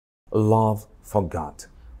Love for God.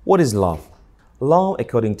 What is love? Love,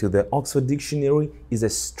 according to the Oxford Dictionary, is a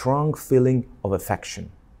strong feeling of affection.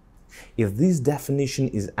 If this definition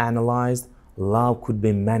is analyzed, love could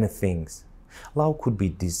be many things. Love could be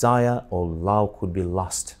desire, or love could be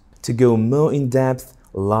lust. To go more in depth,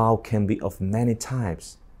 love can be of many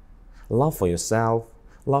types. Love for yourself,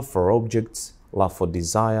 love for objects, love for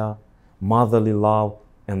desire, motherly love,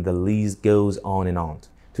 and the list goes on and on.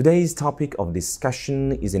 Today's topic of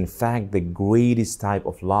discussion is in fact the greatest type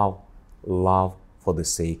of love, love for the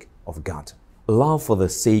sake of God. Love for the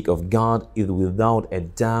sake of God is without a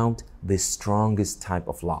doubt the strongest type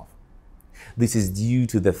of love. This is due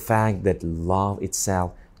to the fact that love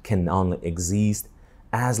itself can only exist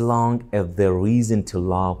as long as the reason to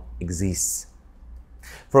love exists.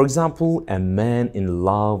 For example, a man in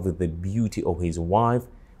love with the beauty of his wife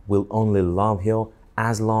will only love her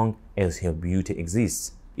as long as her beauty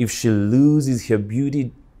exists. If she loses her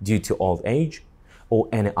beauty due to old age or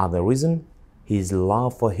any other reason, his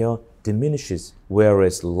love for her diminishes,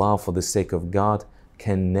 whereas love for the sake of God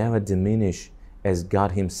can never diminish, as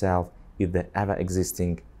God Himself is the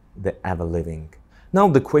ever-existing, the ever-living. Now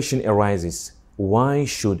the question arises, why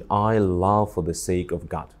should I love for the sake of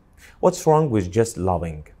God? What's wrong with just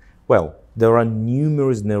loving? Well, there are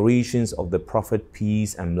numerous narrations of the Prophet,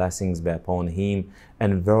 peace and blessings be upon him,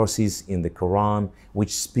 and verses in the Quran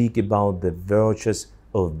which speak about the virtues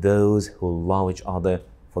of those who love each other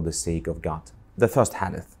for the sake of God. The first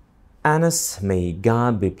hadith. Anas, may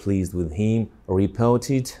God be pleased with him,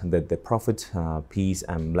 reported that the Prophet, peace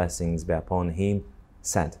and blessings be upon him,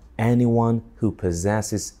 said, anyone who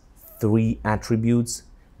possesses three attributes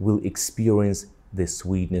will experience the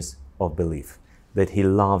sweetness of belief: that he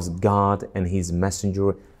loves God and His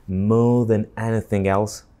messenger more than anything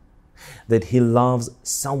else, that he loves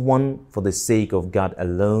someone for the sake of God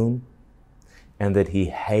alone, and that he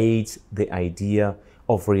hates the idea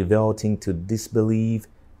of reverting to disbelief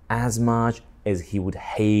as much as he would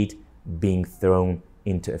hate being thrown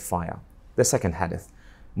into a fire. The second hadith.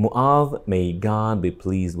 Mu'adh, may God be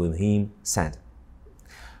pleased with him, said,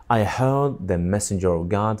 I heard the messenger of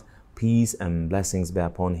God, peace and blessings be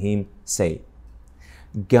upon him, say,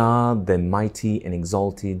 God the mighty and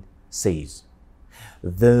exalted says,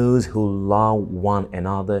 those who love one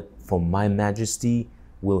another for my majesty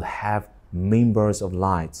will have members of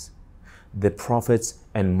lights. The prophets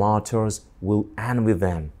and martyrs will envy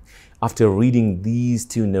them. After reading these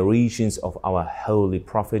two narrations of our holy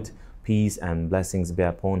prophet, peace and blessings be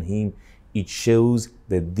upon him, it shows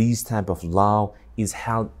that this type of love is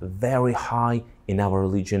held very high in our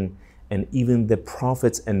religion, and even the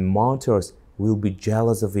prophets and martyrs will be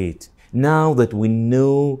jealous of it. Now that we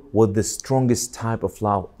know what the strongest type of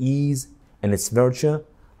love is and its virtue,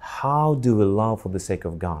 how do we love for the sake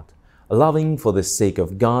of God? Loving for the sake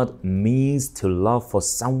of God means to love for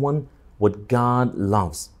someone what God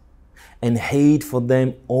loves and hate for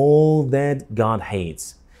them all that God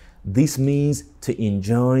hates. This means to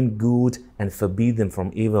enjoin good and forbid them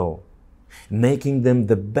from evil, making them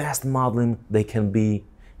the best Muslim they can be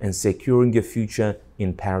and securing a future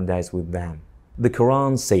in paradise with them. The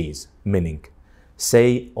Quran says, meaning,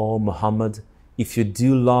 say, O Muhammad, if you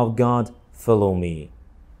do love God, follow me.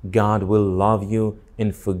 God will love you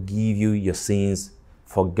and forgive you your sins,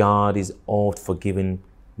 for God is oft forgiving,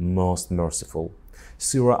 most merciful.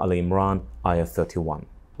 Surah Al-Imran, Ayah 31.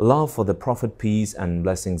 Love for the Prophet, peace and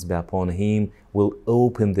blessings be upon him, will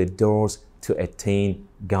open the doors to attain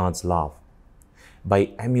God's love. By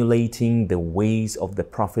emulating the ways of the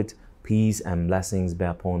Prophet, peace and blessings be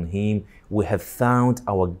upon him, we have found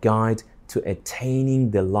our guide to attaining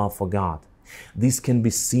the love for God. This can be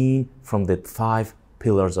seen from the 5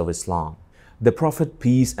 pillars of Islam. The Prophet,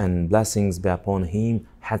 peace and blessings be upon him,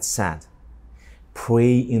 had said,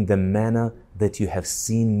 pray in the manner that you have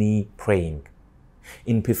seen me praying.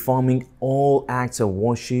 In performing all acts of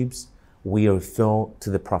worships, we refer to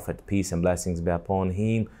the Prophet, peace and blessings be upon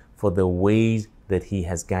him, for the ways that he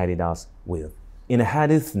has guided us with. In a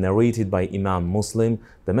hadith narrated by Imam Muslim,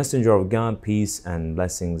 the Messenger of God, peace and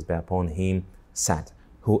blessings be upon him, said,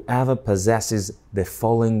 whoever possesses the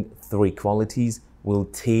following 3 qualities will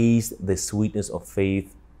taste the sweetness of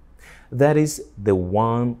faith. That is, the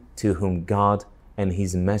one to whom God and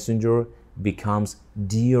His messenger becomes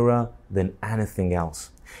dearer than anything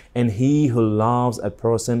else. And he who loves a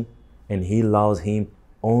person, and he loves him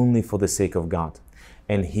only for the sake of God.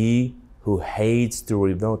 And he who hates to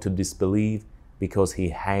revert to disbelief, because he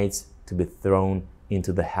hates to be thrown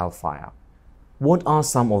into the hellfire. What are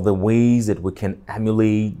some of the ways that we can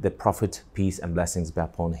emulate the Prophet, peace and blessings be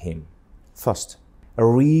upon him? First,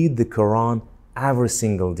 read the Quran every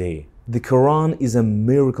single day. The Quran is a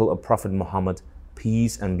miracle of Prophet Muhammad,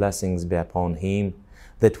 peace and blessings be upon him,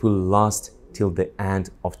 that will last till the end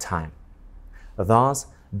of time. Thus,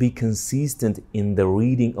 be consistent in the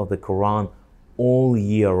reading of the Quran all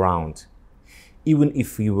year round. Even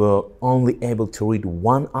if you were only able to read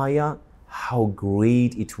one ayah, how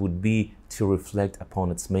great it would be to reflect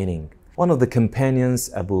upon its meaning. One of the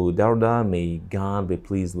companions, Abu Darda, may God be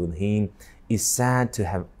pleased with him, is said to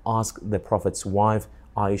have asked the Prophet's wife,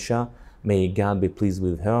 Aisha, may God be pleased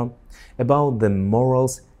with her, about the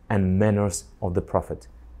morals and manners of the Prophet,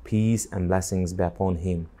 peace and blessings be upon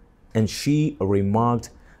him. And she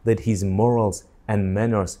remarked that his morals and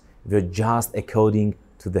manners were just according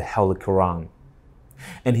to the Holy Quran.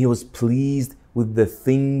 And he was pleased with the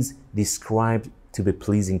things described to be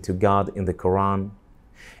pleasing to God in the Quran,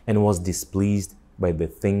 and was displeased by the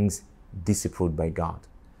things disapproved by God.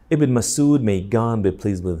 Ibn Masud, may God be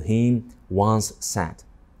pleased with him, once said,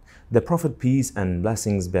 the Prophet, peace and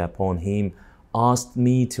blessings be upon him, asked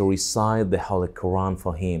me to recite the Holy Quran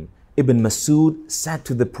for him. Ibn Masud said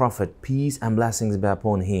to the Prophet, peace and blessings be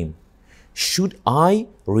upon him, should I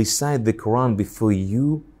recite the Quran before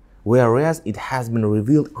you, whereas it has been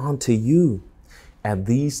revealed unto you? At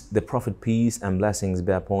this, the Prophet, peace and blessings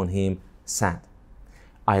be upon him, said,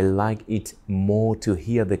 I like it more to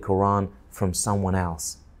hear the Quran from someone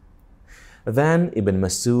else. Then Ibn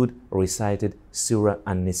Masud recited Surah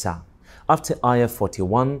An-Nisa. After Ayah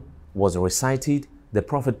 41 was recited, the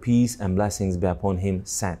Prophet, peace and blessings be upon him,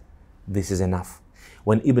 said, this is enough.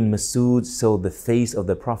 When Ibn Masud saw the face of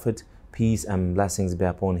the Prophet, peace and blessings be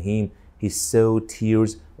upon him, he saw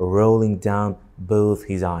tears rolling down both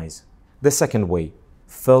his eyes. The second way,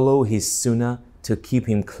 follow his sunnah to keep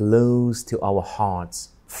him close to our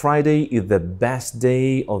hearts. Friday is the best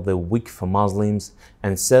day of the week for Muslims,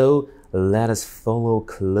 and so let us follow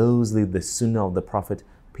closely the sunnah of the Prophet,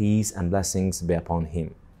 peace and blessings be upon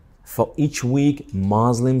him. For each week,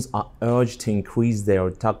 Muslims are urged to increase their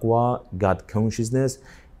taqwa, God consciousness,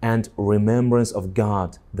 and remembrance of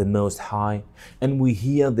God, the Most High, and we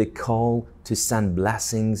hear the call to send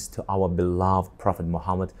blessings to our beloved Prophet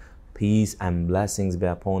Muhammad, peace and blessings be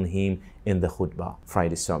upon him, in the khutbah,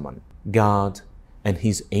 Friday sermon. God and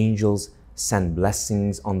his angels send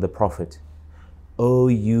blessings on the Prophet. O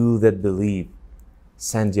you that believe,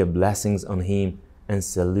 send your blessings on him and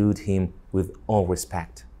salute him with all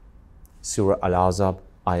respect. Surah Al-Ahzab,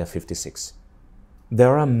 Ayah 56.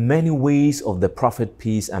 There are many ways of the Prophet,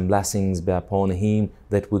 peace and blessings be upon him,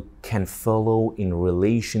 that we can follow in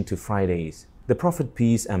relation to Fridays. The Prophet,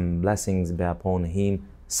 peace and blessings be upon him,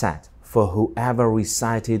 said, for whoever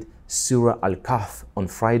recited Surah Al-Kahf on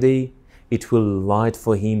Friday, it will light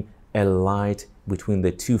for him a light between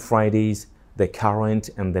the two Fridays, the current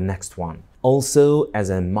and the next one. Also, as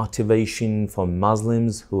a motivation for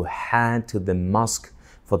Muslims who head to the mosque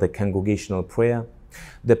for the congregational prayer,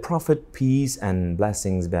 the Prophet, peace and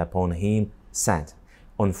blessings be upon him, said,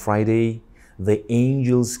 on Friday, the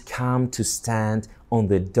angels come to stand on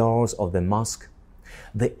the doors of the mosque.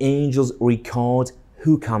 The angels record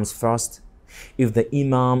who comes first. If the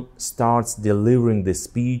Imam starts delivering the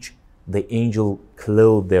speech, the angel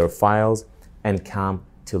close their files and come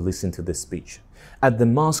to listen to the speech. At the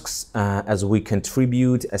mosques, as we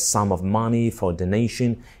contribute a sum of money for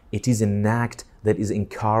donation, it is an act that is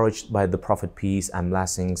encouraged by the Prophet, peace and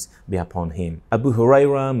blessings be upon him. Abu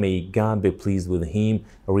Huraira, may God be pleased with him,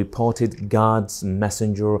 reported God's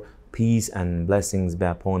messenger, peace and blessings be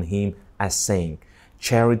upon him, as saying,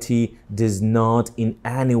 charity does not in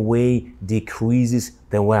any way decreases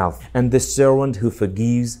the wealth, and the servant who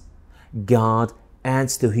forgives, God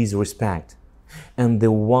adds to his respect, and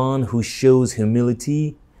the one who shows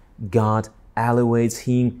humility, God elevates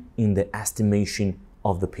him in the estimation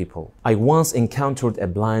of the people. I once encountered a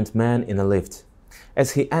blind man in a lift.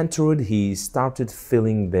 As he entered, he started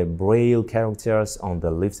filling the braille characters on the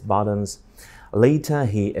lift buttons. Later,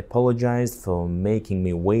 he apologized for making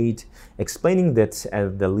me wait, explaining that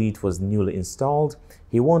as the lift was newly installed,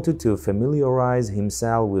 he wanted to familiarize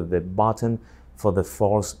himself with the button for the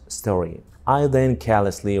fourth story. I then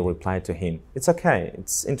carelessly replied to him, "It's okay,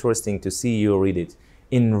 it's interesting to see you read it."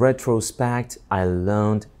 In retrospect, I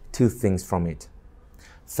learned two things from it.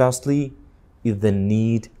 Firstly, is the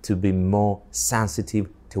need to be more sensitive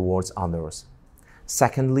towards others.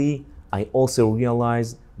 Secondly, I also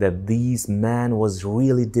realized that this man was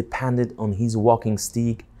really dependent on his walking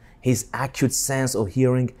stick, his acute sense of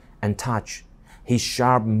hearing and touch, his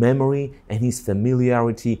sharp memory, and his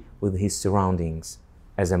familiarity with his surroundings.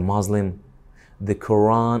 As a Muslim, the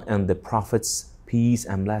Quran and the Prophet's peace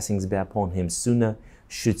and blessings be upon him Sunnah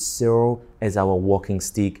should serve as our walking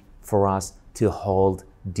stick for us to hold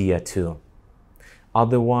dear too.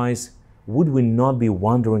 Otherwise, would we not be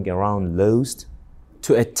wandering around lost?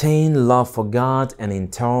 To attain love for God and in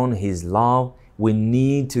turn His love, we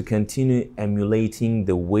need to continue emulating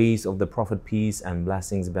the ways of the Prophet, peace and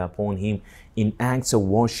blessings be upon him, in acts of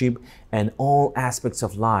worship and all aspects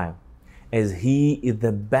of life, as he is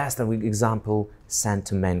the best example sent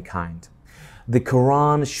to mankind. The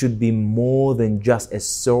Quran should be more than just a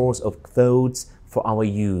source of thoughts for our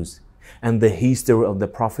use, and the history of the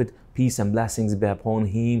Prophet, peace and blessings be upon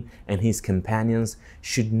him, and his companions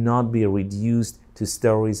should not be reduced to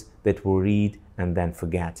stories that we read and then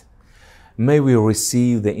forget. May we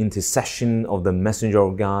receive the intercession of the Messenger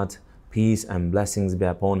of God, peace and blessings be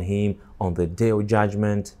upon him, on the Day of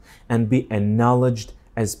Judgment, and be acknowledged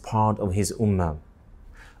as part of his Ummah.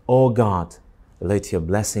 O God, let your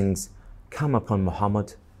blessings come upon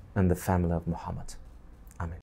Muhammad and the family of Muhammad. Amen.